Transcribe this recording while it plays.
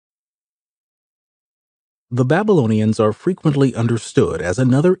The Babylonians are frequently understood as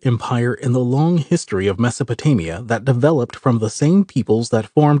another empire in the long history of Mesopotamia that developed from the same peoples that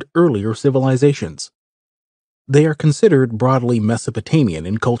formed earlier civilizations. They are considered broadly Mesopotamian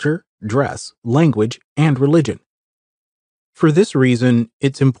in culture, dress, language, and religion. For this reason,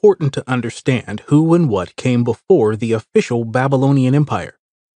 it's important to understand who and what came before the official Babylonian Empire,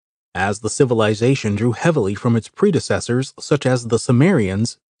 as the civilization drew heavily from its predecessors such as the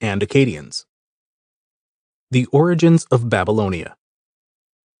Sumerians and Akkadians. The origins of Babylonia.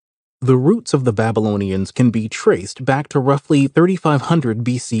 The roots of the Babylonians can be traced back to roughly 3500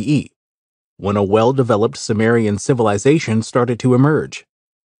 BCE, when a well-developed Sumerian civilization started to emerge.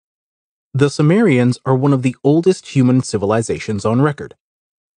 The Sumerians are one of the oldest human civilizations on record.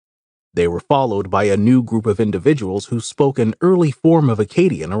 They were followed by a new group of individuals who spoke an early form of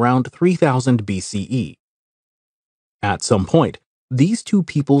Akkadian around 3000 BCE. At some point, these two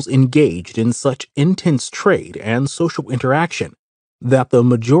peoples engaged in such intense trade and social interaction that the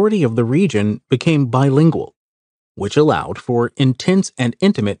majority of the region became bilingual, which allowed for intense and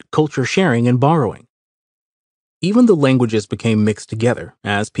intimate culture sharing and borrowing. Even the languages became mixed together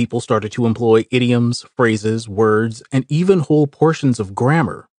as people started to employ idioms, phrases, words, and even whole portions of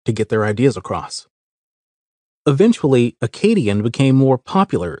grammar to get their ideas across. Eventually, Akkadian became more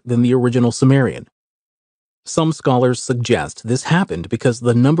popular than the original Sumerian. Some scholars suggest this happened because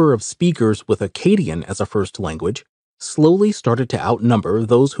the number of speakers with Akkadian as a first language slowly started to outnumber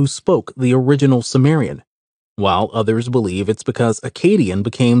those who spoke the original Sumerian, while others believe it's because Akkadian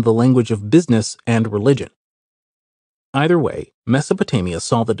became the language of business and religion. Either way, Mesopotamia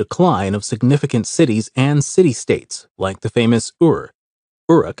saw the decline of significant cities and city-states like the famous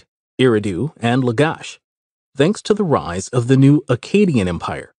Uruk, Eridu, and Lagash, thanks to the rise of the new Akkadian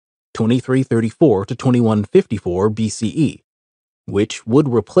Empire, 2334 to 2154 BCE, which would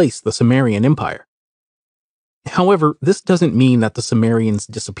replace the Sumerian Empire. However, this doesn't mean that the Sumerians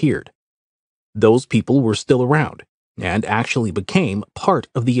disappeared. Those people were still around, and actually became part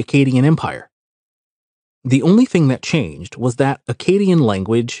of the Akkadian Empire. The only thing that changed was that Akkadian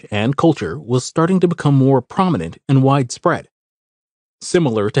language and culture was starting to become more prominent and widespread,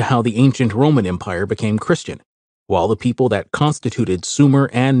 similar to how the ancient Roman Empire became Christian, while the people that constituted Sumer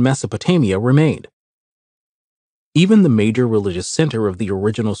and Mesopotamia remained. Even the major religious center of the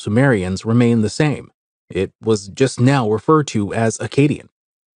original Sumerians remained the same. It was just now referred to as Akkadian.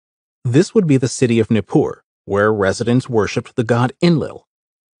 This would be the city of Nippur, where residents worshipped the god Enlil.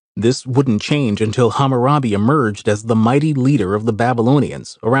 This wouldn't change until Hammurabi emerged as the mighty leader of the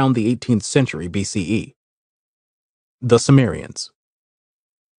Babylonians around the 18th century BCE. The Sumerians.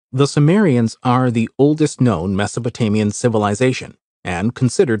 The Sumerians are the oldest known Mesopotamian civilization and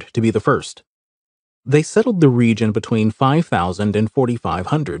considered to be the first. They settled the region between 5000 and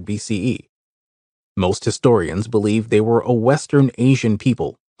 4500 BCE. Most historians believe they were a Western Asian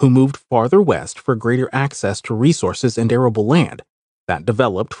people who moved farther west for greater access to resources and arable land that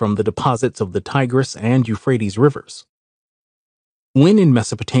developed from the deposits of the Tigris and Euphrates rivers. When in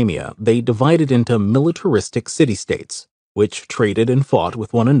Mesopotamia, they divided into militaristic city-states, which traded and fought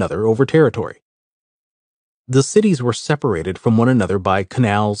with one another over territory. The cities were separated from one another by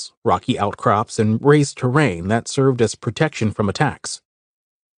canals, rocky outcrops, and raised terrain that served as protection from attacks.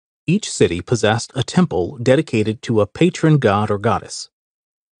 Each city possessed a temple dedicated to a patron god or goddess.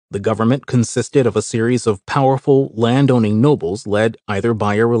 The government consisted of a series of powerful, land-owning nobles led either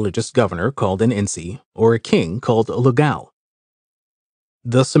by a religious governor called an Ensi or a king called a Lugal.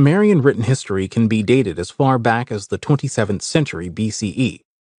 The Sumerian written history can be dated as far back as the 27th century BCE,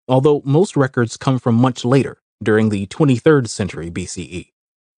 although most records come from much later, during the 23rd century BCE.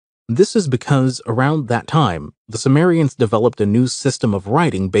 This is because around that time, the Sumerians developed a new system of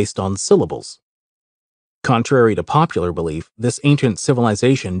writing based on syllables. Contrary to popular belief, this ancient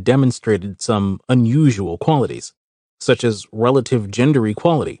civilization demonstrated some unusual qualities, such as relative gender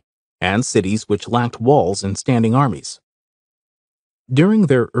equality and cities which lacked walls and standing armies. During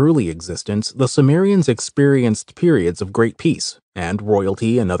their early existence, the Sumerians experienced periods of great peace, and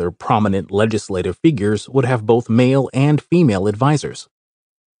royalty and other prominent legislative figures would have both male and female advisors.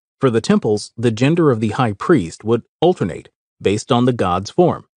 For the temples, the gender of the high priest would alternate based on the god's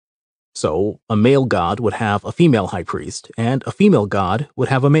form. So, a male god would have a female high priest, and a female god would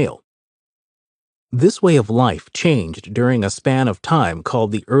have a male. This way of life changed during a span of time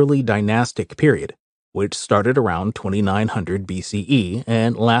called the Early Dynastic Period, which started around 2900 BCE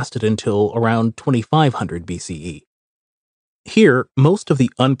and lasted until around 2500 BCE. Here, most of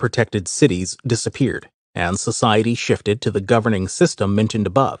the unprotected cities disappeared, and society shifted to the governing system mentioned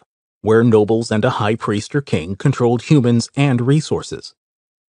above, where nobles and a high priest or king controlled humans and resources.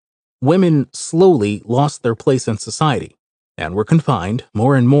 women slowly lost their place in society and were confined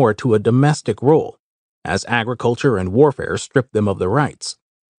more and more to a domestic role, as agriculture and warfare stripped them of their rights.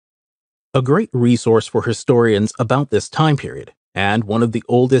 A great resource for historians about this time period, and one of the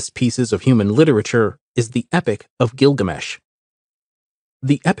oldest pieces of human literature, is the Epic of Gilgamesh.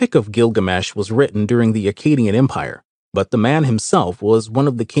 The Epic of Gilgamesh was written during the Akkadian Empire, but the man himself was one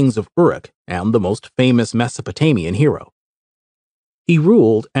of the kings of Uruk and the most famous Mesopotamian hero. He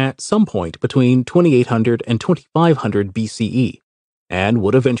ruled at some point between 2800 and 2500 BCE, and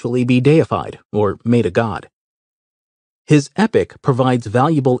would eventually be deified, or made a god. His epic provides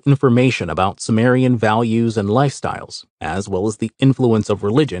valuable information about Sumerian values and lifestyles, as well as the influence of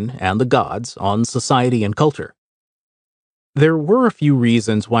religion and the gods on society and culture. There were a few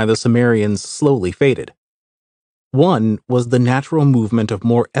reasons why the Sumerians slowly faded. One was the natural movement of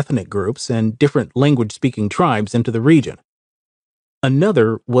more ethnic groups and different language-speaking tribes into the region.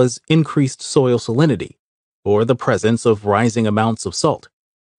 Another was increased soil salinity, or the presence of rising amounts of salt.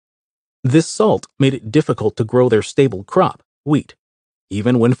 This salt made it difficult to grow their staple crop, wheat.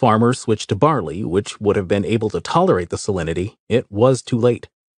 Even when farmers switched to barley, which would have been able to tolerate the salinity, it was too late.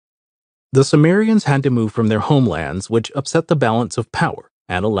 The Sumerians had to move from their homelands, which upset the balance of power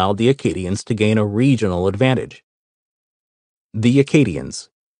and allowed the Akkadians to gain a regional advantage. The Akkadians.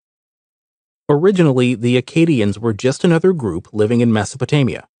 Originally, the Akkadians were just another group living in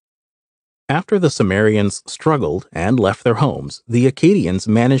Mesopotamia. After the Sumerians struggled and left their homes, the Akkadians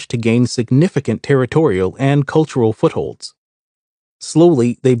managed to gain significant territorial and cultural footholds.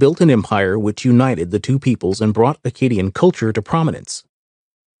 Slowly, they built an empire which united the two peoples and brought Akkadian culture to prominence.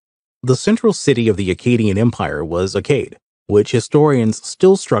 The central city of the Akkadian Empire was Akkad, which historians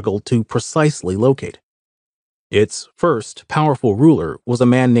still struggle to precisely locate. Its first powerful ruler was a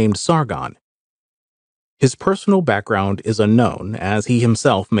man named Sargon. His personal background is unknown, as he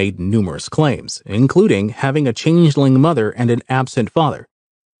himself made numerous claims, including having a changeling mother and an absent father.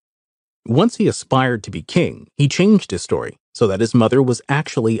 Once he aspired to be king, he changed his story so that his mother was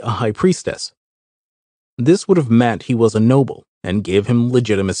actually a high priestess. This would have meant he was a noble and gave him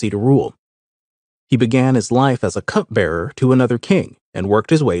legitimacy to rule. He began his life as a cupbearer to another king and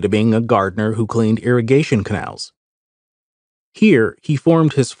worked his way to being a gardener who cleaned irrigation canals. Here, he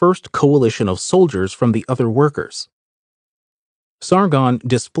formed his first coalition of soldiers from the other workers. Sargon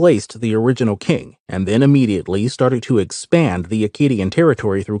displaced the original king and then immediately started to expand the Akkadian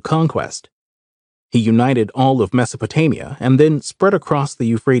territory through conquest. He united all of Mesopotamia and then spread across the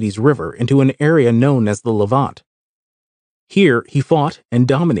Euphrates River into an area known as the Levant. Here, he fought and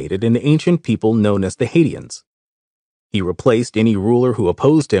dominated an ancient people known as the Hadeans. He replaced any ruler who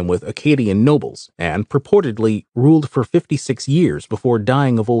opposed him with Akkadian nobles and purportedly ruled for 56 years before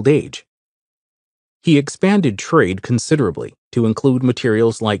dying of old age. He expanded trade considerably to include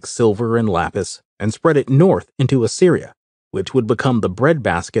materials like silver and lapis and spread it north into Assyria, which would become the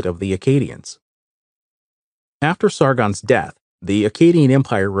breadbasket of the Akkadians. After Sargon's death, the Akkadian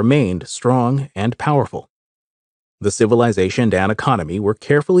Empire remained strong and powerful. The civilization and economy were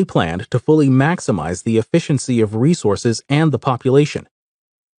carefully planned to fully maximize the efficiency of resources and the population.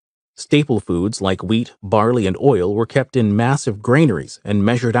 Staple foods like wheat, barley, and oil were kept in massive granaries and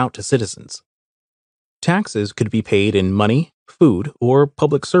measured out to citizens. Taxes could be paid in money, food, or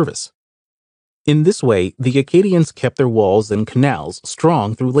public service. In this way, the Akkadians kept their walls and canals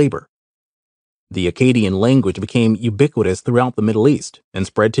strong through labor. The Akkadian language became ubiquitous throughout the Middle East and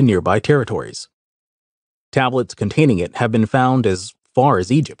spread to nearby territories. Tablets containing it have been found as far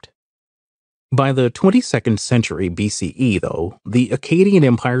as Egypt. By the 22nd century BCE, though, the Akkadian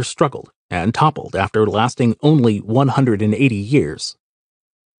Empire struggled and toppled after lasting only 180 years.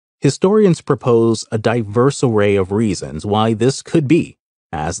 Historians propose a diverse array of reasons why this could be,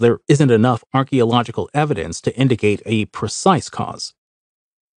 as there isn't enough archaeological evidence to indicate a precise cause.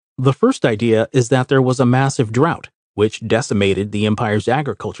 The first idea is that there was a massive drought, which decimated the empire's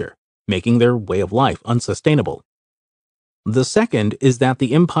agriculture, making their way of life unsustainable. The second is that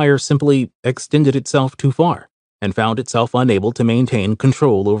the empire simply extended itself too far and found itself unable to maintain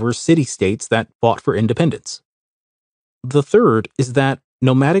control over city-states that fought for independence. The third is that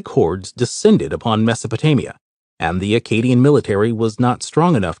nomadic hordes descended upon Mesopotamia, and the Akkadian military was not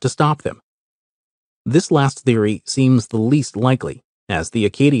strong enough to stop them. This last theory seems the least likely, as the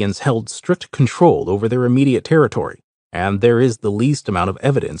Akkadians held strict control over their immediate territory, and there is the least amount of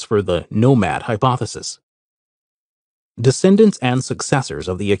evidence for the nomad hypothesis. Descendants and successors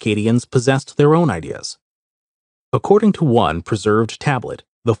of the Akkadians possessed their own ideas. According to one preserved tablet,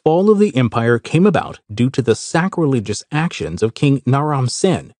 the fall of the empire came about due to the sacrilegious actions of King Naram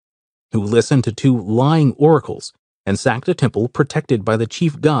Sin, who listened to two lying oracles and sacked a temple protected by the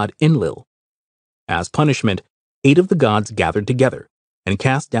chief god Enlil. As punishment, 8 of the gods gathered together and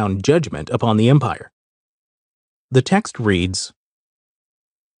cast down judgment upon the empire. The text reads,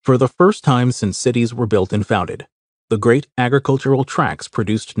 "For the first time since cities were built and founded, the great agricultural tracts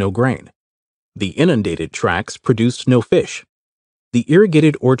produced no grain. The inundated tracts produced no fish. The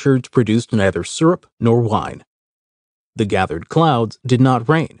irrigated orchards produced neither syrup nor wine. The gathered clouds did not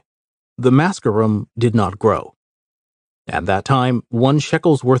rain. The mascarum did not grow. At that time, 1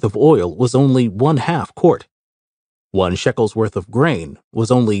 shekel's worth of oil was only 1/2 quart. 1 shekel's worth of grain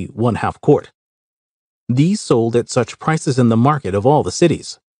was only 1/2 quart. These sold at such prices in the market of all the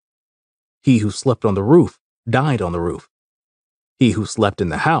cities. He who slept on the roof died on the roof. He who slept in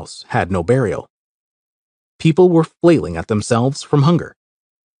the house had no burial. People were flailing at themselves from hunger.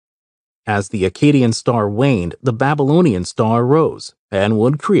 As the Akkadian star waned, the Babylonian star rose and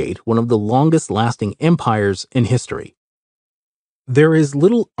would create one of the longest-lasting empires in history." There is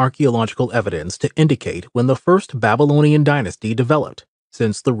little archaeological evidence to indicate when the first Babylonian dynasty developed,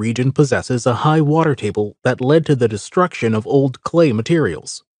 since the region possesses a high water table that led to the destruction of old clay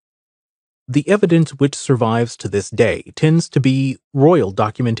materials. The evidence which survives to this day tends to be royal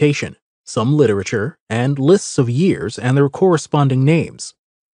documentation, some literature, and lists of years and their corresponding names.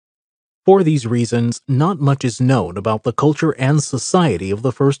 For these reasons, not much is known about the culture and society of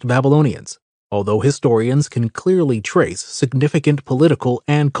the first Babylonians, although historians can clearly trace significant political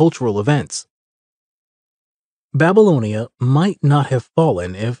and cultural events. Babylonia might not have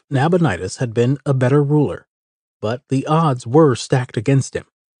fallen if Nabonidus had been a better ruler, but the odds were stacked against him.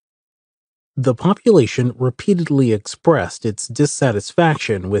 The population repeatedly expressed its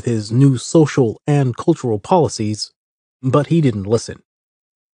dissatisfaction with his new social and cultural policies, but he didn't listen.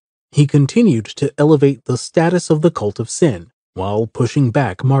 He continued to elevate the status of the cult of Sin while pushing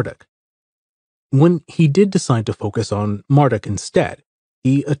back Marduk. When he did decide to focus on Marduk instead,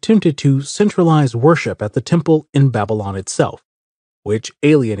 he attempted to centralize worship at the temple in Babylon itself, which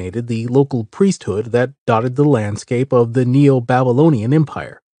alienated the local priesthood that dotted the landscape of the Neo-Babylonian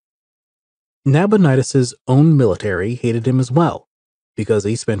Empire. Nabonidus's own military hated him as well, because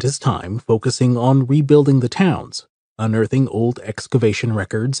he spent his time focusing on rebuilding the towns, unearthing old excavation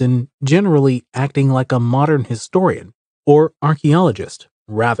records, and generally acting like a modern historian or archaeologist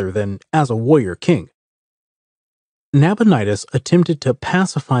rather than as a warrior king. Nabonidus attempted to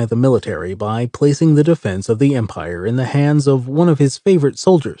pacify the military by placing the defense of the empire in the hands of one of his favorite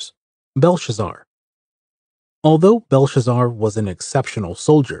soldiers, Belshazzar. Although Belshazzar was an exceptional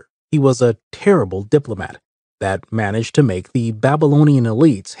soldier, he was a terrible diplomat that managed to make the Babylonian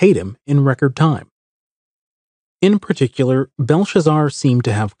elites hate him in record time. In particular, Belshazzar seemed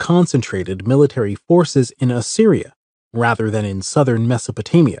to have concentrated military forces in Assyria rather than in southern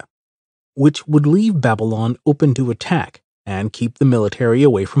Mesopotamia, which would leave Babylon open to attack and keep the military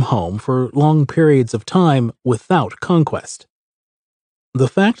away from home for long periods of time without conquest. The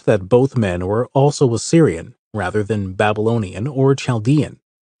fact that both men were also Assyrian rather than Babylonian or Chaldean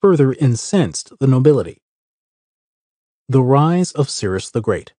further incensed the nobility. The rise of Cyrus the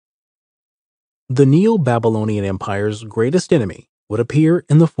Great. The Neo-Babylonian Empire's greatest enemy would appear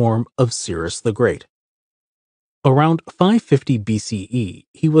in the form of Cyrus the Great. Around 550 BCE,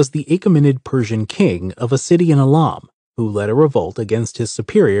 he was the Achaemenid Persian king of a city in Elam who led a revolt against his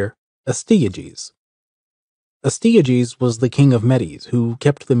superior, Astyages. Astyages was the king of Medes who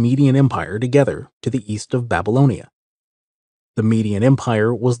kept the Median Empire together to the east of Babylonia. The Median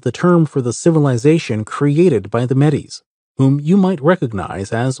Empire was the term for the civilization created by the Medes, whom you might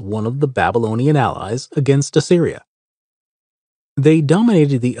recognize as one of the Babylonian allies against Assyria. They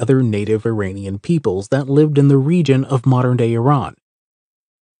dominated the other native Iranian peoples that lived in the region of modern-day Iran.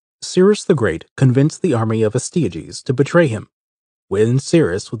 Cyrus the Great convinced the army of Astyages to betray him, when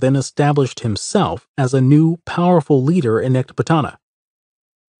Cyrus then established himself as a new, powerful leader in Ecbatana.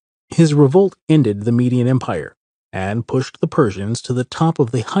 His revolt ended the Median Empire and pushed the Persians to the top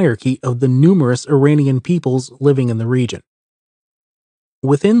of the hierarchy of the numerous Iranian peoples living in the region.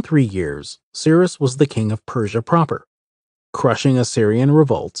 Within 3 years, Cyrus was the king of Persia proper, crushing Assyrian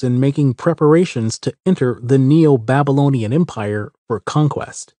revolts and making preparations to enter the Neo-Babylonian Empire for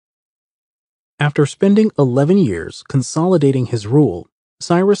conquest. After spending 11 years consolidating his rule,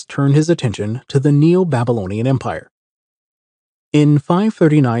 Cyrus turned his attention to the Neo-Babylonian Empire. In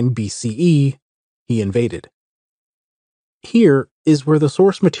 539 BCE, he invaded. Here is where the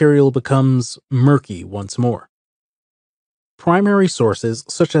source material becomes murky once more. Primary sources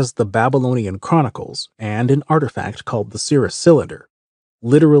such as the Babylonian Chronicles and an artifact called the Cyrus Cylinder,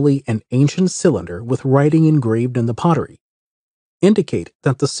 literally an ancient cylinder with writing engraved in the pottery, indicate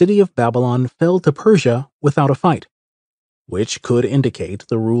that the city of Babylon fell to Persia without a fight. which could indicate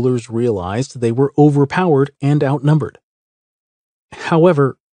the rulers realized they were overpowered and outnumbered.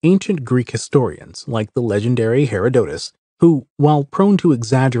 However, ancient Greek historians, like the legendary Herodotus, who, while prone to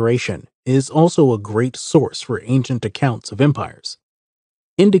exaggeration, is also a great source for ancient accounts of empires,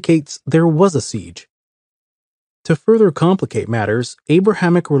 indicates there was a siege. To further complicate matters,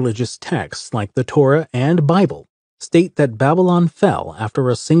 Abrahamic religious texts like the Torah and Bible state that Babylon fell after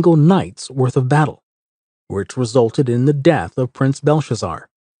a single night's worth of battle, which resulted in the death of Prince Belshazzar.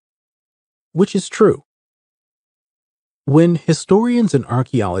 Which is true. When historians and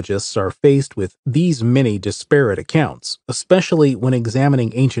archaeologists are faced with these many disparate accounts, especially when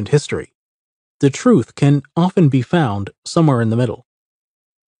examining ancient history, the truth can often be found somewhere in the middle.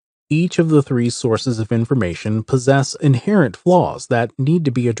 Each of the three sources of information possess inherent flaws that need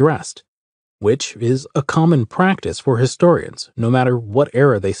to be addressed, which is a common practice for historians, no matter what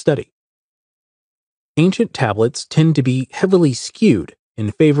era they study. Ancient tablets tend to be heavily skewed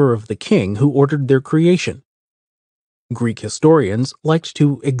in favor of the king who ordered their creation. Greek historians liked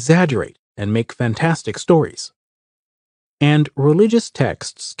to exaggerate and make fantastic stories. And religious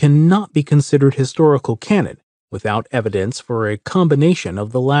texts cannot be considered historical canon without evidence for a combination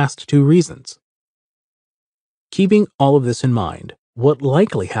of the last two reasons. Keeping all of this in mind, what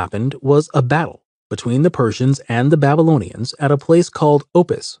likely happened was a battle between the Persians and the Babylonians at a place called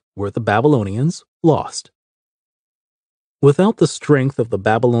Opis, where the Babylonians lost. Without the strength of the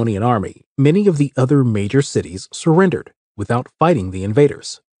Babylonian army, many of the other major cities surrendered without fighting the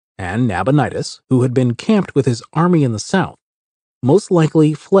invaders, and Nabonidus, who had been camped with his army in the south, most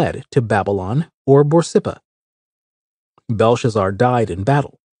likely fled to Babylon or Borsippa. Belshazzar died in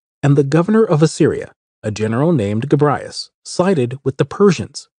battle, and the governor of Assyria, a general named Gobryas, sided with the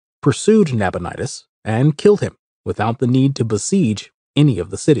Persians, pursued Nabonidus, and killed him without the need to besiege any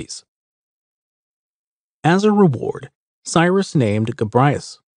of the cities. As a reward, Cyrus named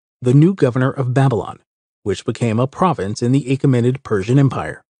Gobryas the new governor of Babylon, which became a province in the Achaemenid Persian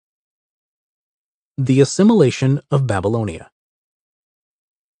Empire. The assimilation of Babylonia.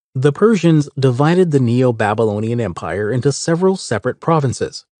 The Persians divided the Neo-Babylonian Empire into several separate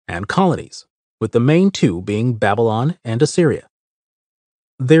provinces and colonies, with the main two being Babylon and Assyria.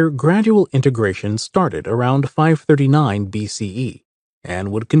 Their gradual integration started around 539 BCE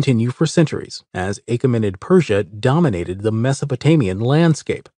and would continue for centuries as Achaemenid Persia dominated the Mesopotamian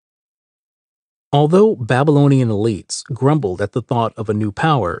landscape. Although Babylonian elites grumbled at the thought of a new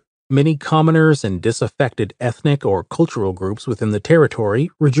power, many commoners and disaffected ethnic or cultural groups within the territory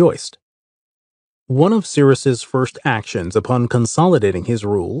rejoiced. One of Cyrus's first actions upon consolidating his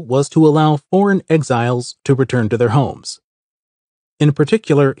rule was to allow foreign exiles to return to their homes. In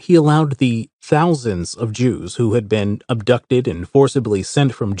particular, he allowed the thousands of Jews who had been abducted and forcibly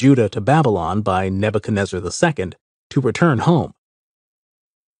sent from Judah to Babylon by Nebuchadnezzar II to return home.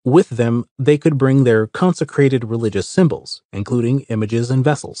 With them, they could bring their consecrated religious symbols, including images and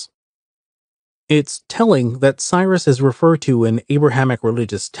vessels. It's telling that Cyrus is referred to in Abrahamic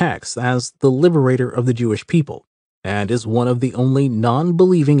religious texts as the liberator of the Jewish people, and is one of the only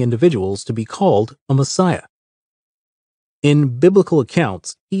non-believing individuals to be called a Messiah. In biblical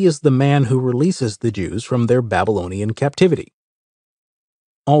accounts, he is the man who releases the Jews from their Babylonian captivity.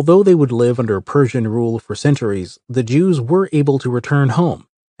 Although they would live under Persian rule for centuries, the Jews were able to return home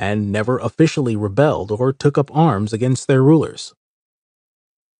and never officially rebelled or took up arms against their rulers.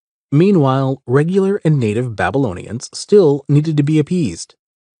 Meanwhile, regular and native Babylonians still needed to be appeased.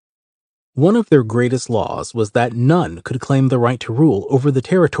 One of their greatest laws was that none could claim the right to rule over the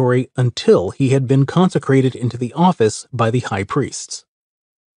territory until he had been consecrated into the office by the high priests.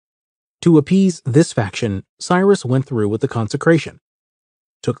 To appease this faction, Cyrus went through with the consecration,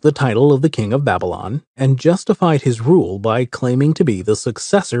 took the title of the king of Babylon, and justified his rule by claiming to be the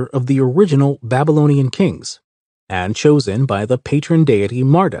successor of the original Babylonian kings, and chosen by the patron deity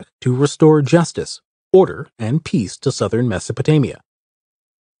Marduk to restore justice, order, and peace to southern Mesopotamia.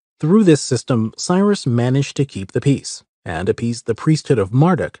 Through this system, Cyrus managed to keep the peace and appease the priesthood of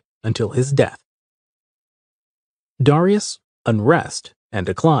Marduk until his death. Darius, unrest, and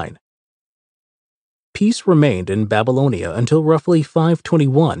decline. Peace remained in Babylonia until roughly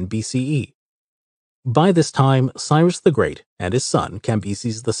 521 BCE. By this time, Cyrus the Great and his son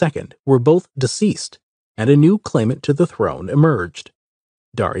Cambyses II were both deceased, and a new claimant to the throne emerged,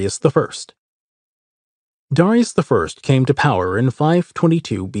 Darius I. Darius I came to power in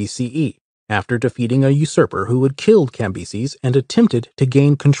 522 BCE after defeating a usurper who had killed Cambyses and attempted to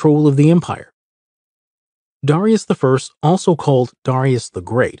gain control of the empire. Darius I, also called Darius the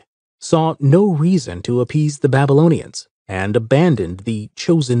Great, saw no reason to appease the Babylonians and abandoned the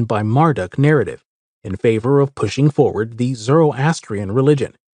chosen by Marduk narrative, in favor of pushing forward the Zoroastrian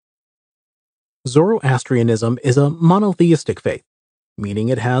religion. Zoroastrianism is a monotheistic faith, meaning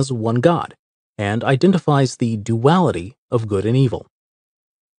it has one God, and identifies the duality of good and evil.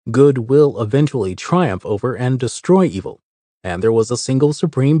 Good will eventually triumph over and destroy evil, and there was a single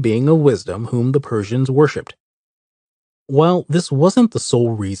supreme being of wisdom whom the Persians worshipped. While this wasn't the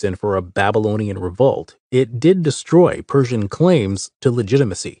sole reason for a Babylonian revolt, it did destroy Persian claims to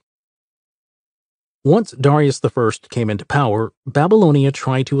legitimacy. Once Darius I came into power, Babylonia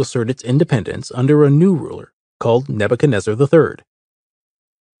tried to assert its independence under a new ruler called Nebuchadnezzar III.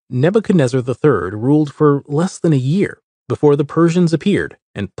 Nebuchadnezzar III ruled for less than a year before the Persians appeared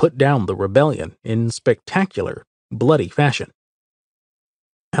and put down the rebellion in spectacular, bloody fashion.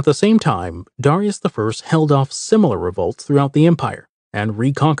 At the same time, Darius I held off similar revolts throughout the empire and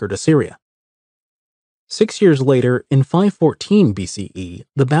reconquered Assyria. 6 years later, in 514 BCE,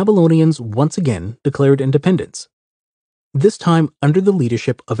 the Babylonians once again declared independence, this time under the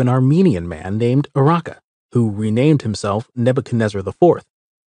leadership of an Armenian man named Araka, who renamed himself Nebuchadnezzar IV.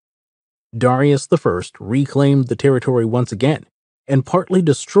 Darius I reclaimed the territory once again and partly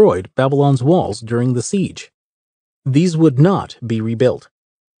destroyed Babylon's walls during the siege. These would not be rebuilt.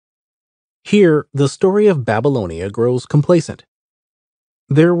 Here, the story of Babylonia grows complacent.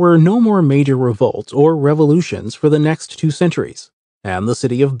 There were no more major revolts or revolutions for the next 2 centuries, and the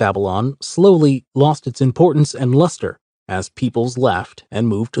city of Babylon slowly lost its importance and luster as peoples left and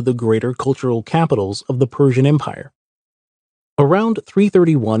moved to the greater cultural capitals of the Persian Empire. Around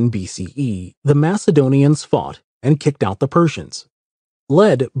 331 BCE, the Macedonians fought and kicked out the Persians,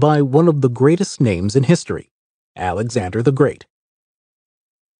 led by one of the greatest names in history, Alexander the Great.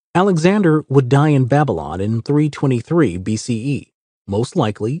 Alexander would die in Babylon in 323 BCE, most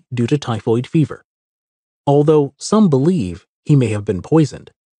likely due to typhoid fever, although some believe he may have been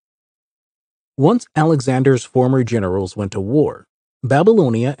poisoned. Once Alexander's former generals went to war,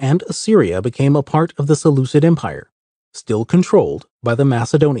 Babylonia and Assyria became a part of the Seleucid Empire, still controlled by the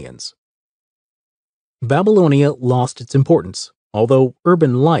Macedonians. Babylonia lost its importance, although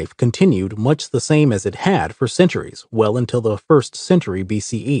urban life continued much the same as it had for centuries well until the 1st century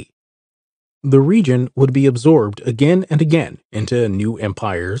BCE. The region would be absorbed again and again into new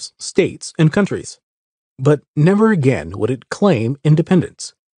empires, states, and countries, but never again would it claim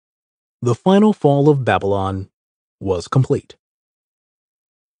independence. The final fall of Babylon was complete.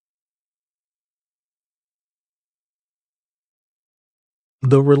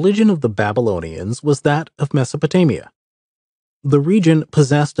 The religion of the Babylonians was that of Mesopotamia. The region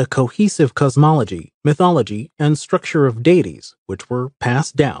possessed a cohesive cosmology, mythology, and structure of deities which were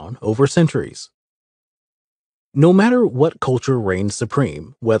passed down over centuries. No matter what culture reigned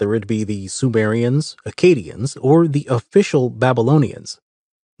supreme, whether it be the Sumerians, Akkadians, or the official Babylonians,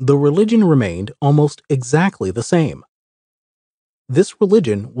 the religion remained almost exactly the same. This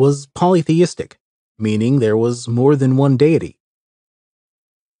religion was polytheistic, meaning there was more than one deity.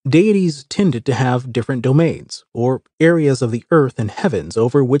 Deities tended to have different domains, or areas of the earth and heavens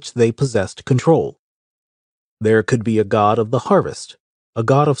over which they possessed control. There could be a god of the harvest, a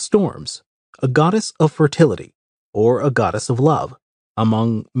god of storms, a goddess of fertility, or a goddess of love,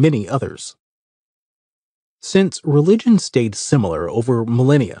 among many others. Since religion stayed similar over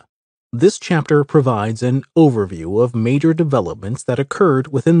millennia, this chapter provides an overview of major developments that occurred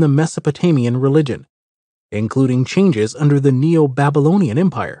within the Mesopotamian religion, including changes under the Neo-Babylonian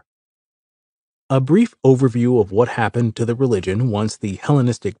Empire. A brief overview of what happened to the religion once the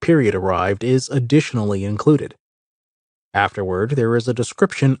Hellenistic period arrived is additionally included. Afterward, there is a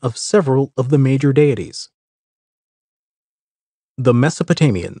description of several of the major deities. The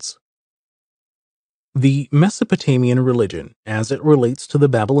Mesopotamians. The Mesopotamian religion, as it relates to the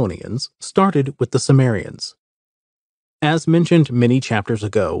Babylonians, started with the Sumerians. As mentioned many chapters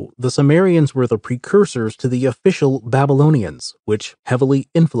ago, the Sumerians were the precursors to the official Babylonians, which heavily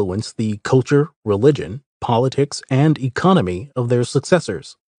influenced the culture, religion, politics, and economy of their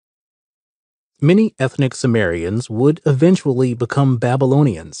successors. Many ethnic Sumerians would eventually become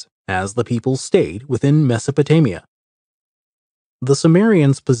Babylonians, as the people stayed within Mesopotamia. The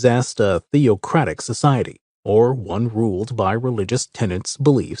Sumerians possessed a theocratic society, or one ruled by religious tenets,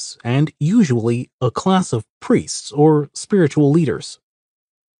 beliefs, and usually a class of priests or spiritual leaders.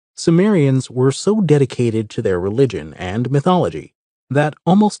 Sumerians were so dedicated to their religion and mythology that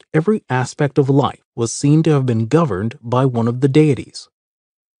almost every aspect of life was seen to have been governed by one of the deities.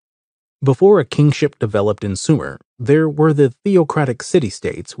 Before a kingship developed in Sumer, there were the theocratic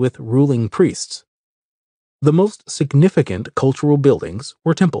city-states with ruling priests. The most significant cultural buildings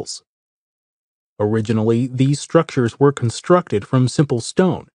were temples. Originally, these structures were constructed from simple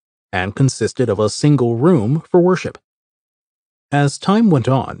stone, and consisted of a single room for worship. As time went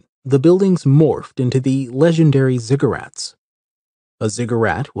on, the buildings morphed into the legendary ziggurats. A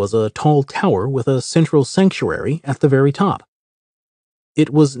ziggurat was a tall tower with a central sanctuary at the very top. It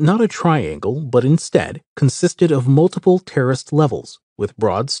was not a triangle, but instead consisted of multiple terraced levels, with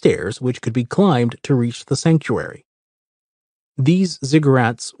broad stairs which could be climbed to reach the sanctuary. These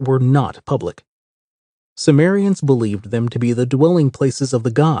ziggurats were not public. Sumerians believed them to be the dwelling places of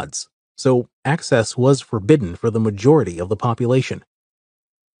the gods, so access was forbidden for the majority of the population.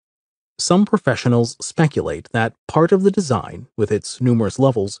 Some professionals speculate that part of the design, with its numerous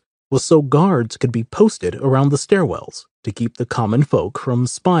levels, was so guards could be posted around the stairwells to keep the common folk from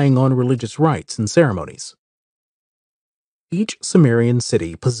spying on religious rites and ceremonies. Each Sumerian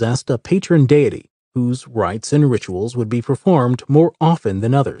city possessed a patron deity whose rites and rituals would be performed more often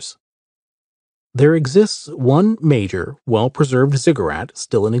than others. There exists one major, well-preserved ziggurat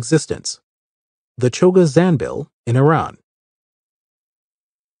still in existence, the Choga Zanbil in Iran.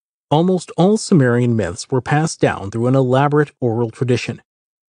 Almost all Sumerian myths were passed down through an elaborate oral tradition.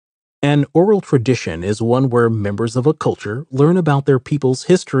 An oral tradition is one where members of a culture learn about their people's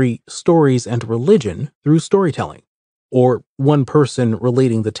history, stories, and religion through storytelling, or one person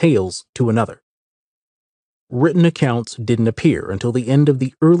relating the tales to another. Written accounts didn't appear until the end of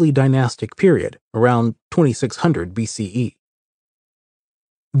the early dynastic period, around 2600 BCE.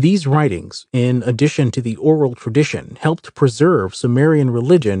 These writings, in addition to the oral tradition, helped preserve Sumerian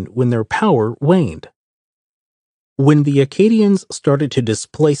religion when their power waned. When the Akkadians started to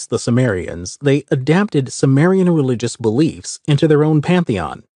displace the Sumerians, they adapted Sumerian religious beliefs into their own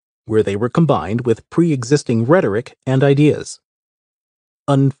pantheon, where they were combined with pre-existing rhetoric and ideas.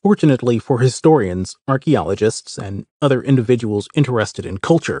 Unfortunately for historians, archaeologists, and other individuals interested in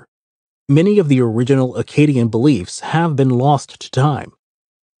culture, many of the original Akkadian beliefs have been lost to time.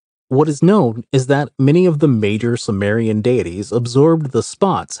 What is known is that many of the major Sumerian deities absorbed the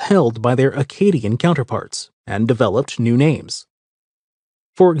spots held by their Akkadian counterparts and developed new names.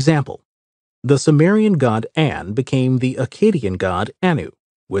 For example, the Sumerian god An became the Akkadian god Anu,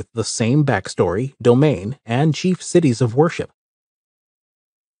 with the same backstory, domain, and chief cities of worship.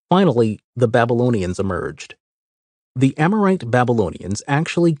 Finally, the Babylonians emerged. The Amorite Babylonians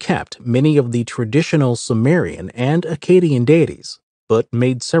actually kept many of the traditional Sumerian and Akkadian deities, but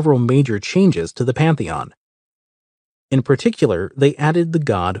made several major changes to the pantheon. In particular, they added the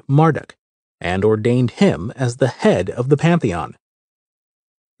god Marduk, and ordained him as the head of the pantheon.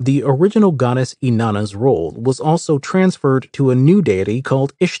 The original goddess Inanna's role was also transferred to a new deity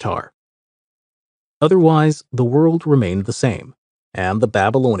called Ishtar. Otherwise, the world remained the same, and the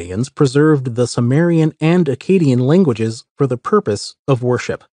Babylonians preserved the Sumerian and Akkadian languages for the purpose of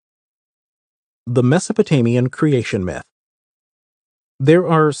worship. The Mesopotamian creation myth. There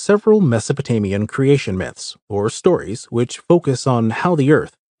are several Mesopotamian creation myths, or stories, which focus on how the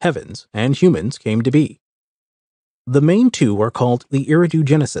earth, heavens, and humans came to be. The main two are called the Eridu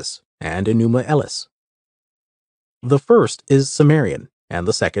Genesis and Enuma Elish. The first is Sumerian, and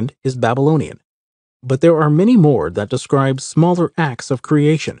the second is Babylonian, but there are many more that describe smaller acts of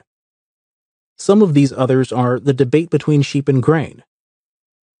creation. Some of these others are the debate between sheep and grain,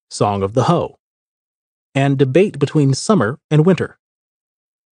 Song of the Hoe, and debate between summer and winter.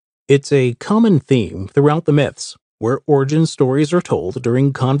 It's a common theme throughout the myths, where origin stories are told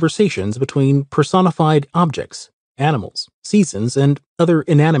during conversations between personified objects, animals, seasons, and other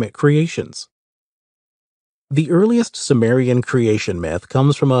inanimate creations. The earliest Sumerian creation myth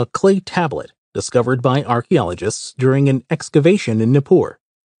comes from a clay tablet discovered by archaeologists during an excavation in Nippur.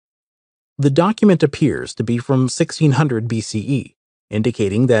 The document appears to be from 1600 BCE,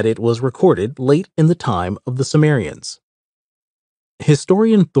 indicating that it was recorded late in the time of the Sumerians.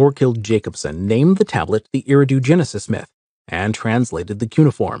 Historian Thorkild Jacobson named the tablet the Eridu Genesis myth and translated the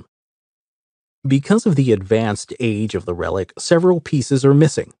cuneiform. Because of the advanced age of the relic, several pieces are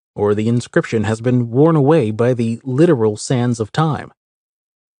missing, or the inscription has been worn away by the literal sands of time.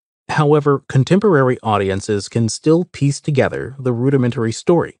 However, contemporary audiences can still piece together the rudimentary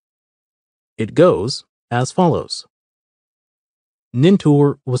story. It goes as follows.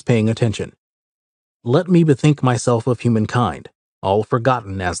 Nintur was paying attention. Let me bethink myself of humankind, all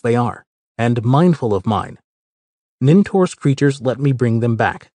forgotten as they are, and mindful of mine. Nintur's creatures, let me bring them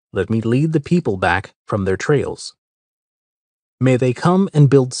back. Let me lead the people back from their trails. May they come and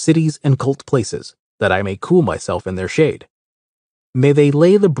build cities and cult places, that I may cool myself in their shade. May they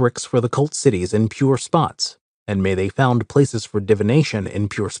lay the bricks for the cult cities in pure spots, and may they found places for divination in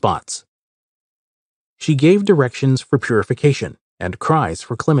pure spots. She gave directions for purification and cries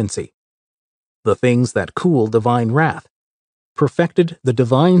for clemency, the things that cool divine wrath. perfected the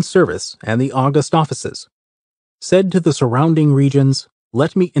divine service and the august offices, said to the surrounding regions,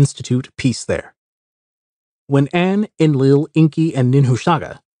 "Let me institute peace there." When An, Enlil, Enki, and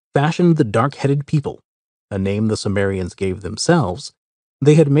Ninhushagga fashioned the dark-headed people, a name the Sumerians gave themselves,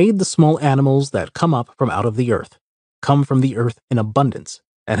 they had made the small animals that come up from out of the earth, come from the earth in abundance,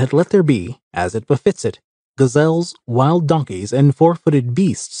 and had let there be, as it befits it, gazelles, wild donkeys, and four-footed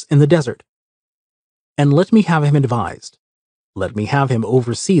beasts in the desert. And let me have him advised, let me have him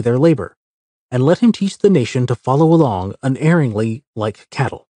oversee their labor, and let him teach the nation to follow along unerringly like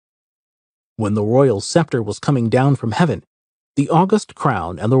cattle. When the royal scepter was coming down from heaven, the august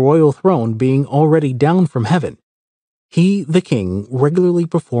crown and the royal throne being already down from heaven, he, the king, regularly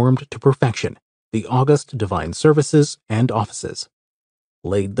performed to perfection the august divine services and offices,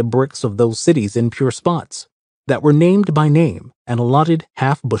 laid the bricks of those cities in pure spots, that were named by name and allotted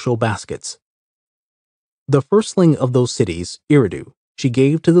half-bushel baskets. The firstling of those cities, Eridu, she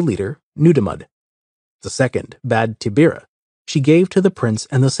gave to the leader, Nudimmud. The second, Bad Tibira, she gave to the prince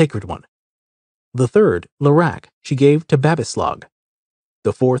and the sacred one. The third, Larak, she gave to Babislag.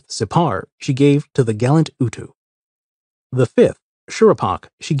 The fourth, Sippar, she gave to the gallant Utu. The fifth, Shuruppak,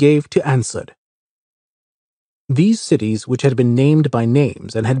 she gave to Ansud. These cities, which had been named by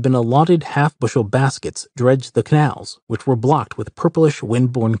names and had been allotted half-bushel baskets, dredged the canals, which were blocked with purplish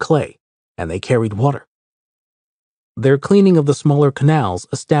wind-borne clay, and they carried water. Their cleaning of the smaller canals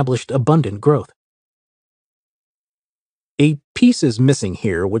established abundant growth. A piece is missing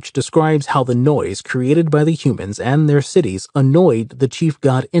here which describes how the noise created by the humans and their cities annoyed the chief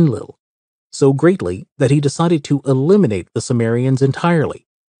god Enlil so greatly that he decided to eliminate the Sumerians entirely.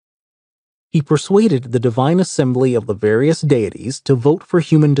 He persuaded the divine assembly of the various deities to vote for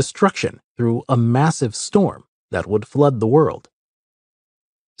human destruction through a massive storm that would flood the world.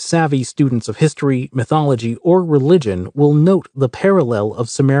 Savvy students of history, mythology, or religion will note the parallel of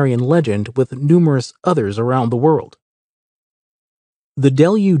Sumerian legend with numerous others around the world. The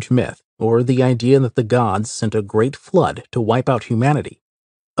deluge myth, or the idea that the gods sent a great flood to wipe out humanity,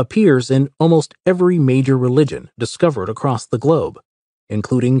 appears in almost every major religion discovered across the globe,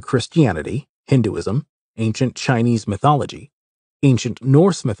 including Christianity, Hinduism, ancient Chinese mythology, ancient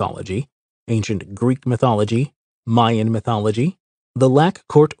Norse mythology, ancient Greek mythology, Mayan mythology, the Lac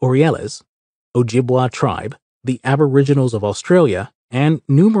Court Orioles, Ojibwa tribe, the Aboriginals of Australia, and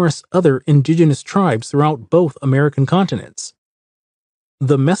numerous other indigenous tribes throughout both American continents.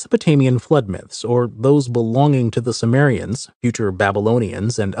 The Mesopotamian flood myths, or those belonging to the Sumerians, future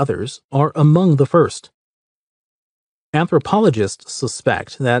Babylonians, and others, are among the first. Anthropologists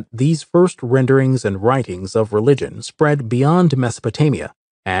suspect that these first renderings and writings of religion spread beyond Mesopotamia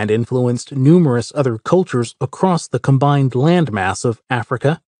and influenced numerous other cultures across the combined landmass of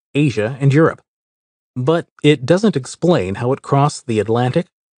Africa, Asia, and Europe. But it doesn't explain how it crossed the Atlantic,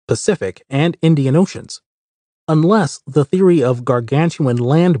 Pacific, and Indian Oceans, unless the theory of gargantuan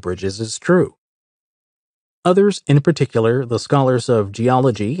land bridges is true. Others, in particular the scholars of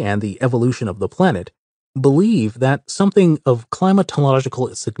geology and the evolution of the planet, believe that something of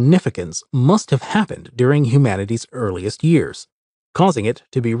climatological significance must have happened during humanity's earliest years, causing it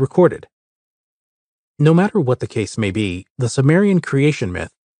to be recorded. No matter what the case may be, the Sumerian creation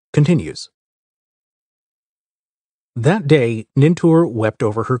myth continues. That day Nintur wept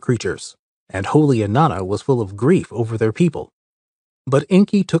over her creatures, and holy Inanna was full of grief over their people. But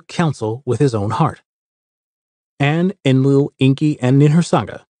Enki took counsel with his own heart. An, Enlil, Enki, and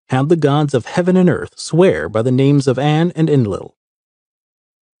Ninhushagga had the gods of heaven and earth swear by the names of An and Enlil.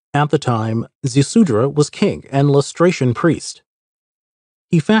 At the time, Zisudra was king and Lustration priest.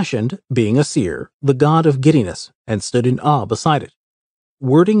 He fashioned, being a seer, the god of giddiness and stood in awe beside it,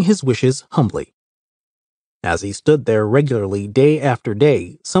 wording his wishes humbly. As he stood there regularly day after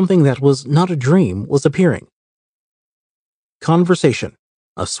day, something that was not a dream was appearing. Conversation,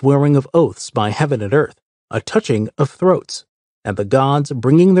 a swearing of oaths by heaven and earth, a touching of throats, and the gods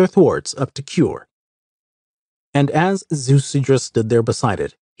bringing their thwarts up to cure. And as Zisudra stood there beside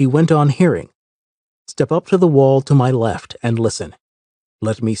it, he went on hearing, "Step up to the wall to my left and listen.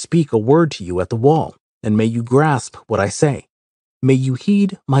 Let me speak a word to you at the wall, and may you grasp what I say. May you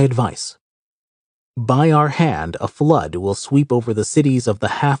heed my advice. By our hand a flood will sweep over the cities of the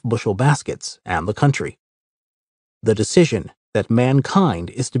half-bushel baskets and the country. The decision that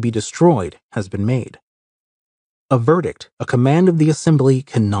mankind is to be destroyed has been made. A verdict, a command of the assembly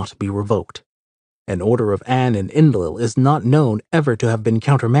cannot be revoked. An order of An and Enlil is not known ever to have been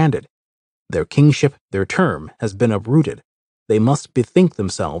countermanded. Their kingship, their term, has been uprooted. They must bethink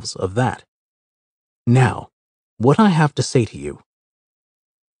themselves of that. Now, what I have to say to you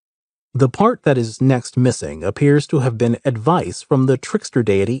The part that is next missing appears to have been advice from the trickster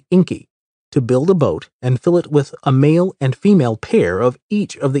deity Enki to build a boat and fill it with a male and female pair of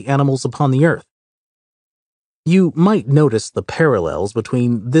each of the animals upon the earth. You might notice the parallels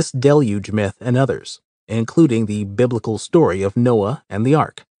between this deluge myth and others, including the biblical story of Noah and the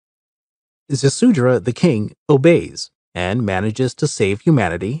ark. Zisudra the king obeys and manages to save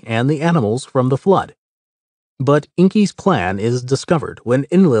humanity and the animals from the flood. But Enki's plan is discovered when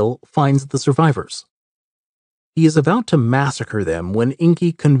Enlil finds the survivors. He is about to massacre them when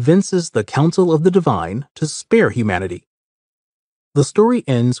Enki convinces the Council of the Divine to spare humanity. The story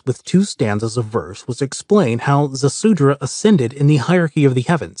ends with 2 stanzas of verse which explain how Zisudra ascended in the hierarchy of the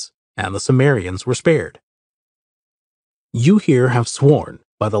heavens, and the Sumerians were spared. You here have sworn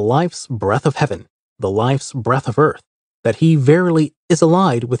by the life's breath of heaven, the life's breath of earth, that he verily is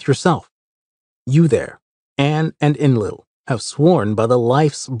allied with yourself. You there, An and Enlil, have sworn by the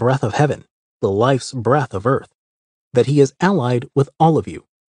life's breath of heaven, the life's breath of earth, that he is allied with all of you.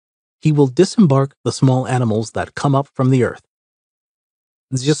 He will disembark the small animals that come up from the earth.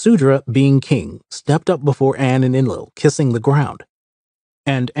 Zisudra, being king, stepped up before An and Enlil, kissing the ground.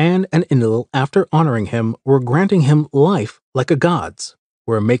 And An and Enlil, after honoring him, were granting him life like a god's,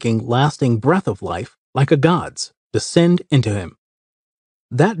 were making lasting breath of life like a god's descend into him.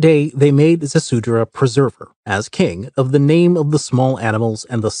 That day they made Zisudra preserver, as king, of the name of the small animals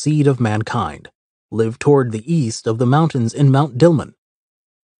and the seed of mankind, live toward the east of the mountains in Mount Dilmun.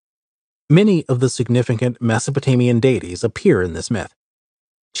 Many of the significant Mesopotamian deities appear in this myth.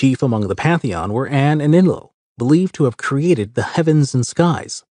 Chief among the pantheon were An and Enlil, believed to have created the heavens and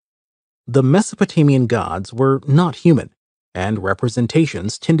skies. The Mesopotamian gods were not human, and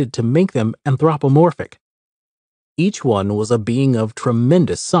representations tended to make them anthropomorphic. Each one was a being of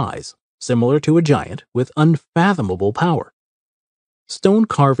tremendous size, similar to a giant with unfathomable power. Stone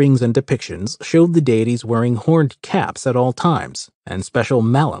carvings and depictions showed the deities wearing horned caps at all times, and special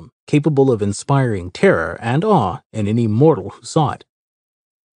malum capable of inspiring terror and awe in any mortal who saw it.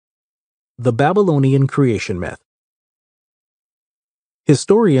 The Babylonian creation myth.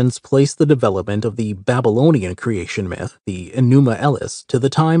 Historians place the development of the Babylonian creation myth, the Enuma Elish, to the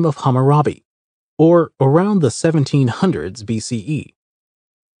time of Hammurabi, or around the 1700s BCE.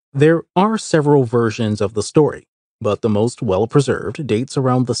 There are several versions of the story, but the most well-preserved dates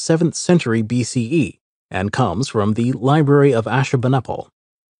around the 7th century BCE and comes from the Library of Ashurbanipal.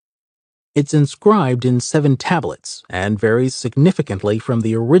 It's inscribed in 7 tablets and varies significantly from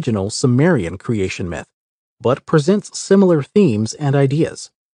the original Sumerian creation myth, but presents similar themes and ideas.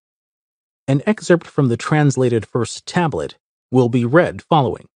 An excerpt from the translated first tablet will be read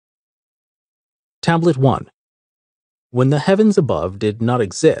following. Tablet 1. When the heavens above did not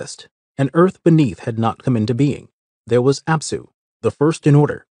exist, and earth beneath had not come into being, there was Apsu, the first in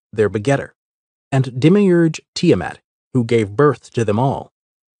order, their begetter, and Demiurge Tiamat, who gave birth to them all.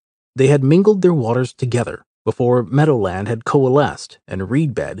 They had mingled their waters together before meadowland had coalesced and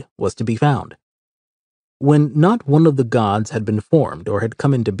reed-bed was to be found. When not one of the gods had been formed or had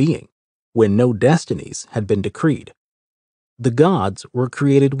come into being, when no destinies had been decreed, the gods were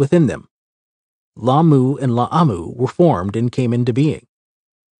created within them. Lamu and Laamu were formed and came into being.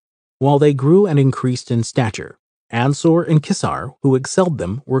 While they grew and increased in stature, Ansor and Kisar, who excelled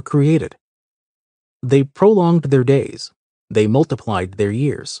them, were created. They prolonged their days, they multiplied their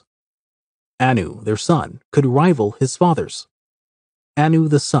years. Anu, their son, could rival his fathers. Anu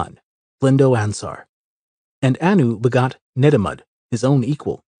the son, Lindo Ansar. And Anu begot Nedimud, his own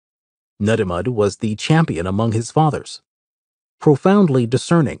equal. Nedimud was the champion among his fathers, profoundly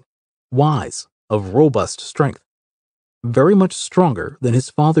discerning, wise, of robust strength, very much stronger than his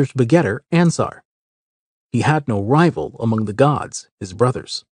father's begetter Ansar. He had no rival among the gods, his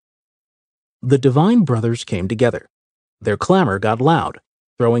brothers. The divine brothers came together. Their clamor got loud,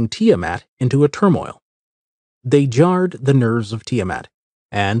 throwing Tiamat into a turmoil. They jarred the nerves of Tiamat,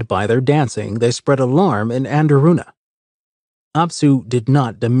 and by their dancing they spread alarm in Anderuna. Apsu did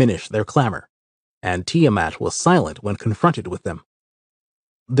not diminish their clamor, and Tiamat was silent when confronted with them.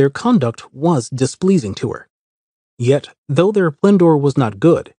 Their conduct was displeasing to her. Yet, though their splendor was not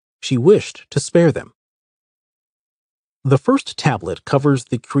good, she wished to spare them. The first tablet covers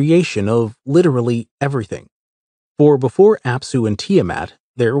the creation of literally everything, for before Apsu and Tiamat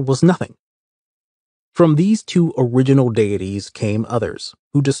there was nothing. From these 2 original deities came others,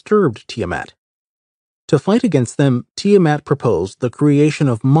 who disturbed Tiamat. To fight against them, Tiamat proposed the creation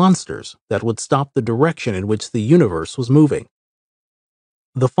of monsters that would stop the direction in which the universe was moving.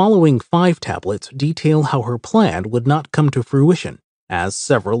 The following 5 tablets detail how her plan would not come to fruition, as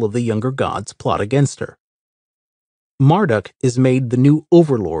several of the younger gods plot against her. Marduk is made the new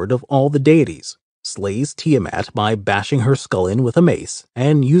overlord of all the deities, slays Tiamat by bashing her skull in with a mace,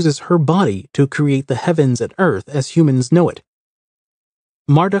 and uses her body to create the heavens and earth as humans know it.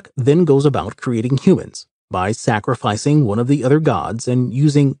 Marduk then goes about creating humans by sacrificing one of the other gods and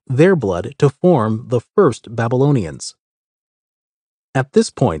using their blood to form the first Babylonians. At this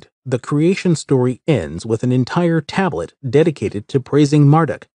point, the creation story ends with an entire tablet dedicated to praising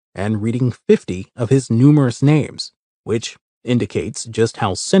Marduk and reading 50 of his numerous names, which indicates just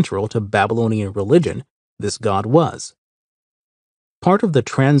how central to Babylonian religion this god was. Part of the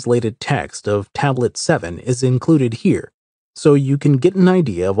translated text of Tablet 7 is included here, so you can get an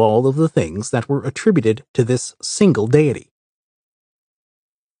idea of all of the things that were attributed to this single deity.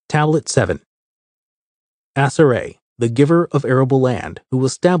 Tablet 7. Asare, the giver of arable land, who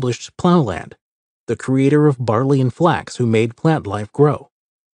established plowland, the creator of barley and flax, who made plant life grow.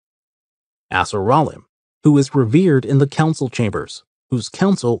 Asaralim, who is revered in the council chambers, whose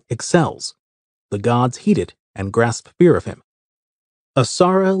counsel excels. The gods heed it and grasp fear of him.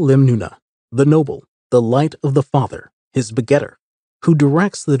 Asara Limnuna, the noble, the light of the Father, his begetter, who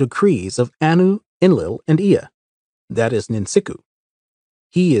directs the decrees of Anu, Enlil, and Ea, that is Ninsiku.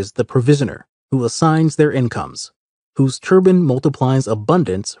 He is the provisioner, who assigns their incomes, whose turban multiplies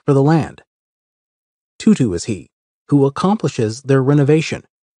abundance for the land. Tutu is he, who accomplishes their renovation.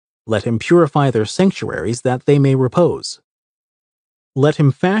 Let him purify their sanctuaries that they may repose. Let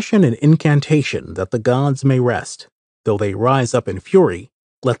him fashion an incantation that the gods may rest. Though they rise up in fury,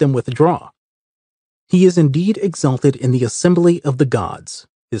 let them withdraw. He is indeed exalted in the assembly of the gods,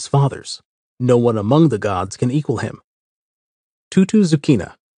 his fathers. No one among the gods can equal him. Tutu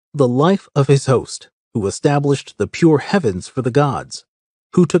Zukina, the life of his host, who established the pure heavens for the gods,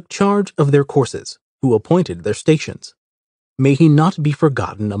 who took charge of their courses, who appointed their stations. May he not be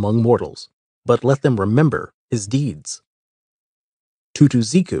forgotten among mortals, but let them remember his deeds. Tutu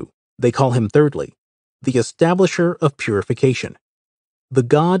Ziku, they call him thirdly, the establisher of purification, the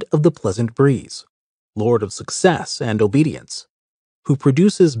god of the pleasant breeze, lord of success and obedience, who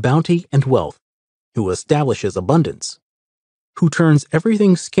produces bounty and wealth, who establishes abundance, who turns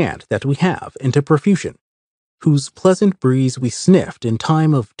everything scant that we have into profusion, whose pleasant breeze we sniffed in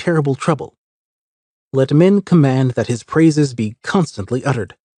time of terrible trouble. Let men command that his praises be constantly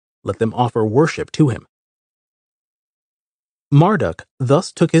uttered. Let them offer worship to him. Marduk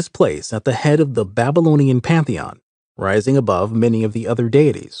thus took his place at the head of the Babylonian pantheon, rising above many of the other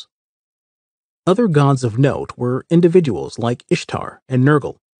deities. Other gods of note were individuals like Ishtar and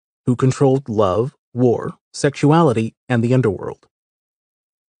Nergal, who controlled love, war, sexuality, and the underworld.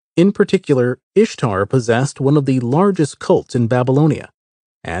 In particular, Ishtar possessed one of the largest cults in Babylonia,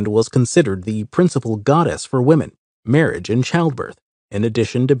 and was considered the principal goddess for women, marriage, and childbirth, in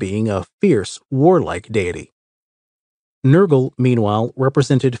addition to being a fierce, warlike deity. Nergal, meanwhile,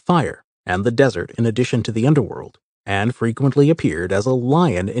 represented fire and the desert in addition to the underworld, and frequently appeared as a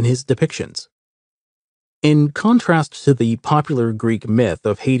lion in his depictions. In contrast to the popular Greek myth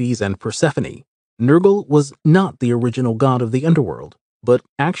of Hades and Persephone, Nergal was not the original god of the underworld, but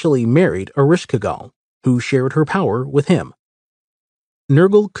actually married Ereshkigal, who shared her power with him.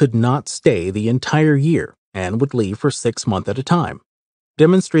 Nergal could not stay the entire year and would leave for 6 months at a time,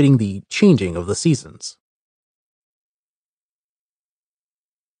 demonstrating the changing of the seasons.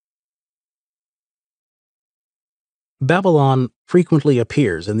 Babylon frequently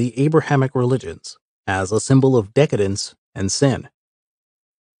appears in the Abrahamic religions as a symbol of decadence and sin.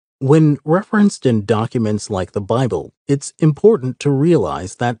 When referenced in documents like the Bible, it's important to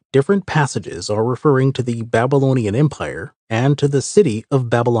realize that different passages are referring to the Babylonian Empire and to the city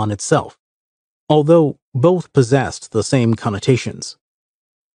of Babylon itself, although both possessed the same connotations.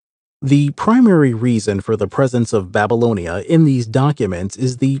 The primary reason for the presence of Babylonia in these documents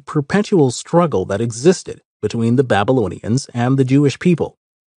is the perpetual struggle that existed between the Babylonians and the Jewish people,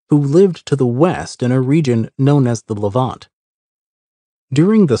 who lived to the west in a region known as the Levant.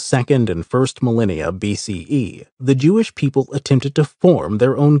 During the 2nd and 1st millennia BCE, the Jewish people attempted to form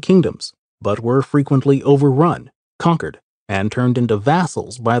their own kingdoms, but were frequently overrun, conquered, and turned into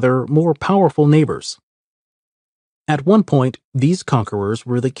vassals by their more powerful neighbors. At one point, these conquerors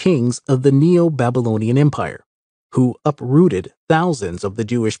were the kings of the Neo-Babylonian Empire, who uprooted thousands of the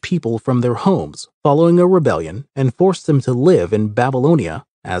Jewish people from their homes following a rebellion and forced them to live in Babylonia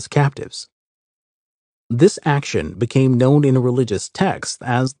as captives. This action became known in religious texts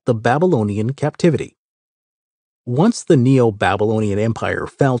as the Babylonian captivity. Once the Neo-Babylonian Empire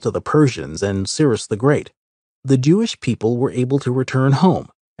fell to the Persians and Cyrus the Great, the Jewish people were able to return home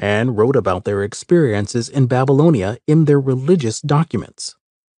and wrote about their experiences in Babylonia in their religious documents.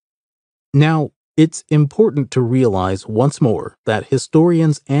 Now, It's important to realize once more that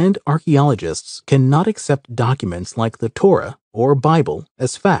historians and archaeologists cannot accept documents like the Torah or Bible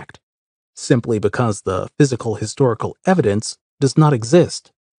as fact, simply because the physical historical evidence does not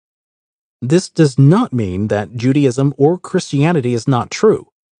exist. This does not mean that Judaism or Christianity is not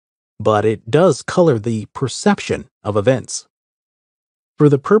true, but it does color the perception of events. For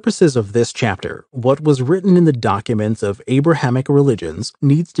the purposes of this chapter, what was written in the documents of Abrahamic religions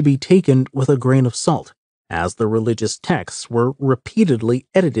needs to be taken with a grain of salt, as the religious texts were repeatedly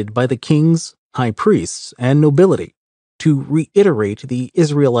edited by the kings, high priests, and nobility to reiterate the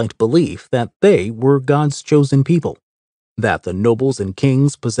Israelite belief that they were God's chosen people, that the nobles and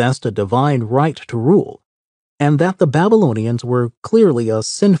kings possessed a divine right to rule, and that the Babylonians were clearly a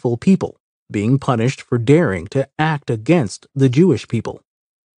sinful people, being punished for daring to act against the Jewish people.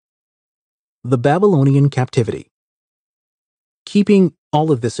 The Babylonian captivity. Keeping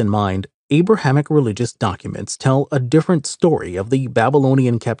all of this in mind, Abrahamic religious documents tell a different story of the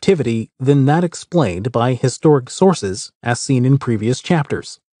Babylonian captivity than that explained by historic sources as seen in previous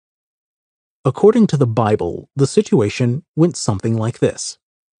chapters. According to the Bible, the situation went something like this.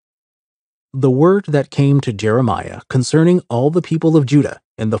 The word that came to Jeremiah concerning all the people of Judah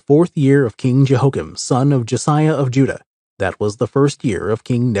in the 4th year of King Jehoiakim, son of Josiah of Judah, that was the 1st year of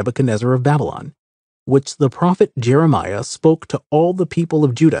King Nebuchadnezzar of Babylon, which the prophet Jeremiah spoke to all the people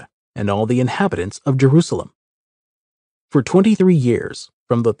of Judah and all the inhabitants of Jerusalem. For 23 years,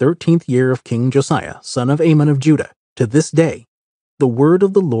 from the 13th year of King Josiah, son of Amon of Judah, to this day, the word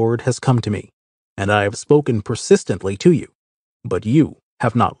of the Lord has come to me, and I have spoken persistently to you, but you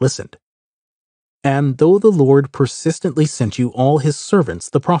have not listened. And though the Lord persistently sent you all his servants,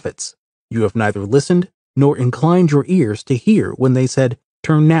 the prophets, you have neither listened nor inclined your ears to hear when they said,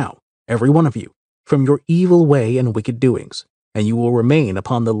 Turn now, every one of you, from your evil way and wicked doings, and you will remain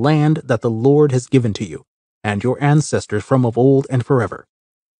upon the land that the Lord has given to you, and your ancestors from of old and forever.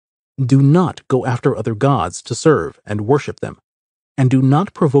 Do not go after other gods to serve and worship them, and do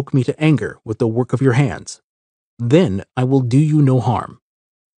not provoke me to anger with the work of your hands. Then I will do you no harm.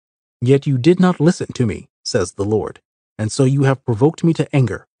 Yet you did not listen to me, says the Lord, and so you have provoked me to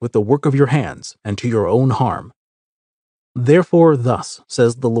anger with the work of your hands and to your own harm. Therefore thus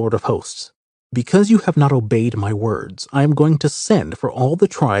says the Lord of hosts, because you have not obeyed my words, I am going to send for all the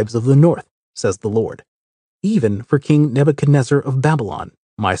tribes of the north, says the Lord, even for King Nebuchadnezzar of Babylon,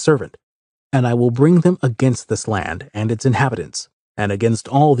 my servant, and I will bring them against this land and its inhabitants, and against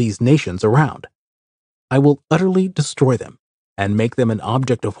all these nations around. I will utterly destroy them, and make them an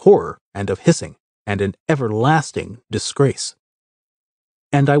object of horror and of hissing, and an everlasting disgrace.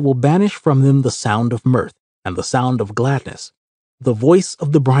 And I will banish from them the sound of mirth, and the sound of gladness, the voice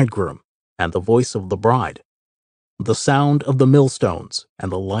of the bridegroom, and the voice of the bride, the sound of the millstones,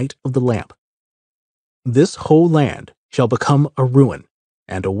 and the light of the lamp. This whole land shall become a ruin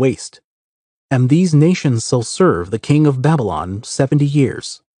and a waste, and these nations shall serve the king of Babylon 70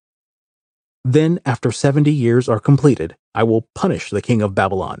 years. Then, after 70 years are completed, I will punish the king of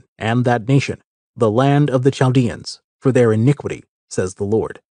Babylon and that nation, the land of the Chaldeans, for their iniquity, says the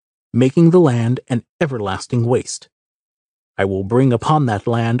Lord, making the land an everlasting waste. I will bring upon that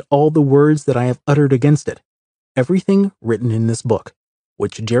land all the words that I have uttered against it, everything written in this book,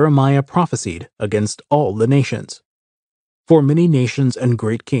 which Jeremiah prophesied against all the nations. For many nations and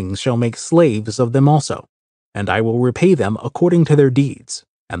great kings shall make slaves of them also, and I will repay them according to their deeds,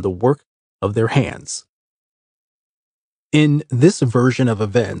 and the work of their hands. In this version of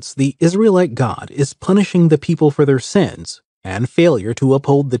events, the Israelite God is punishing the people for their sins and failure to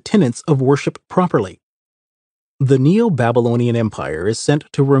uphold the tenets of worship properly. The Neo-Babylonian Empire is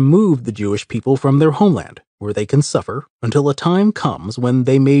sent to remove the Jewish people from their homeland, where they can suffer until a time comes when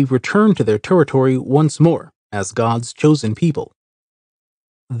they may return to their territory once more as God's chosen people.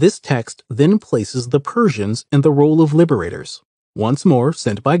 This text then places the Persians in the role of liberators, once more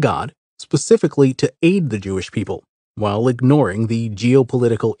sent by God, specifically to aid the Jewish people, while ignoring the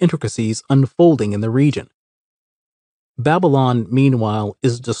geopolitical intricacies unfolding in the region. Babylon, meanwhile,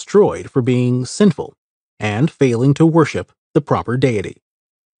 is destroyed for being sinful and failing to worship the proper deity.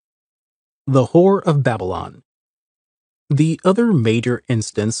 The Whore of Babylon. The other major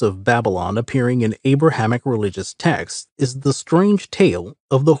instance of Babylon appearing in Abrahamic religious texts is the strange tale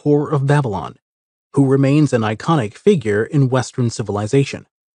of the Whore of Babylon, who remains an iconic figure in Western civilization.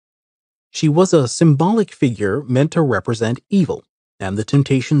 She was a symbolic figure meant to represent evil and the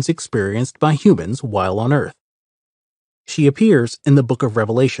temptations experienced by humans while on earth. She appears in the book of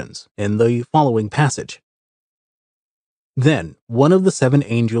Revelations in the following passage. Then one of the 7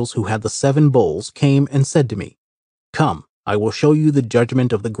 angels who had the 7 bowls came and said to me, Come, I will show you the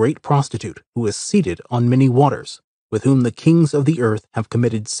judgment of the great prostitute who is seated on many waters, with whom the kings of the earth have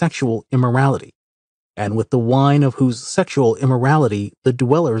committed sexual immorality, and with the wine of whose sexual immorality the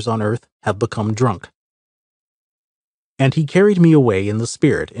dwellers on earth have become drunk. And he carried me away in the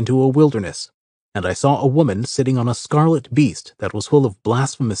spirit into a wilderness, and I saw a woman sitting on a scarlet beast that was full of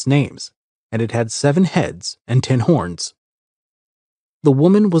blasphemous names, and it had 7 heads and 10 horns. The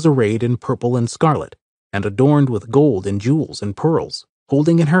woman was arrayed in purple and scarlet, and adorned with gold and jewels and pearls,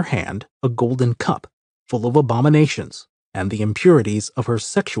 holding in her hand a golden cup full of abominations and the impurities of her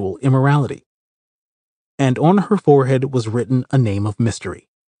sexual immorality. And on her forehead was written a name of mystery: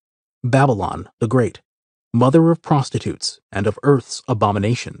 Babylon the Great, mother of prostitutes and of earth's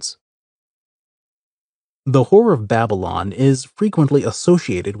abominations. The whore of Babylon is frequently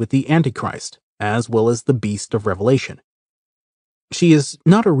associated with the Antichrist, as well as the beast of Revelation. She is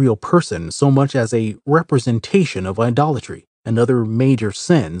not a real person so much as a representation of idolatry and other major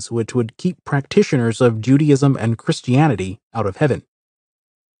sins which would keep practitioners of Judaism and Christianity out of heaven.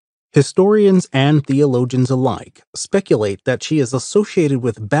 Historians and theologians alike speculate that she is associated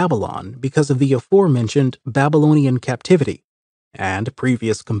with Babylon because of the aforementioned Babylonian captivity and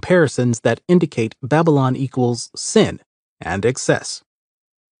previous comparisons that indicate Babylon equals sin and excess.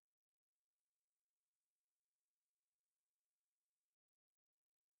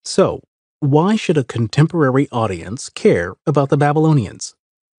 So, why should a contemporary audience care about the Babylonians?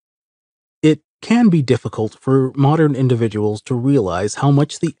 It can be difficult for modern individuals to realize how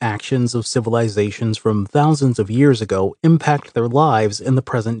much the actions of civilizations from thousands of years ago impact their lives in the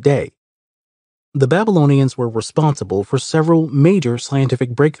present day. The Babylonians were responsible for several major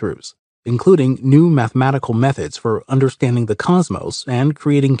scientific breakthroughs, including new mathematical methods for understanding the cosmos and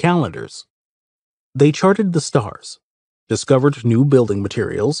creating calendars. They charted the stars, discovered new building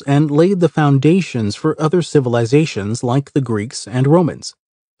materials, and laid the foundations for other civilizations like the Greeks and Romans,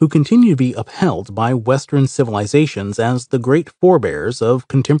 who continue to be upheld by Western civilizations as the great forebears of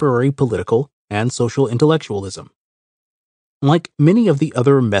contemporary political and social intellectualism. Like many of the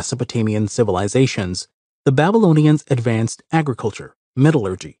other Mesopotamian civilizations, the Babylonians advanced agriculture,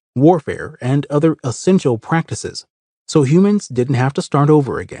 metallurgy, warfare, and other essential practices, so humans didn't have to start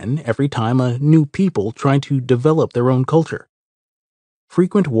over again every time a new people tried to develop their own culture.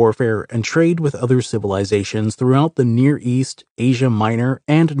 Frequent warfare and trade with other civilizations throughout the Near East, Asia Minor,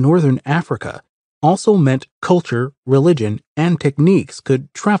 and Northern Africa also meant culture, religion, and techniques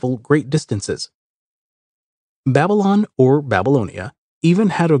could travel great distances. Babylon, or Babylonia, even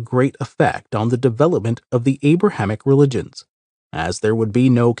had a great effect on the development of the Abrahamic religions, as there would be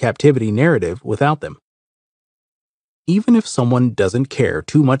no captivity narrative without them. Even if someone doesn't care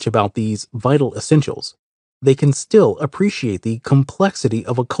too much about these vital essentials, they can still appreciate the complexity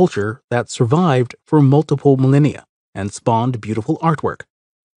of a culture that survived for multiple millennia and spawned beautiful artwork,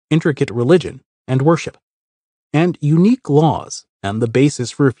 intricate religion and worship, and unique laws and the basis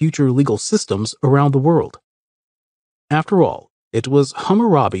for future legal systems around the world. After all, it was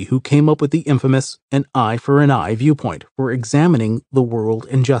Hammurabi who came up with the infamous "an eye for an eye" viewpoint for examining the world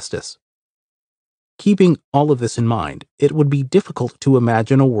in justice. Keeping all of this in mind, it would be difficult to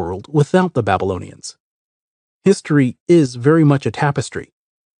imagine a world without the Babylonians. History is very much a tapestry.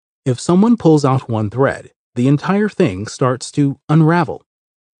 If someone pulls out one thread, the entire thing starts to unravel.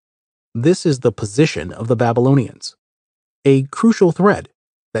 This is the position of the Babylonians, a crucial thread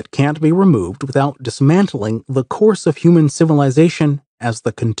that can't be removed without dismantling the course of human civilization as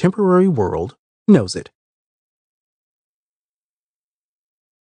the contemporary world knows it.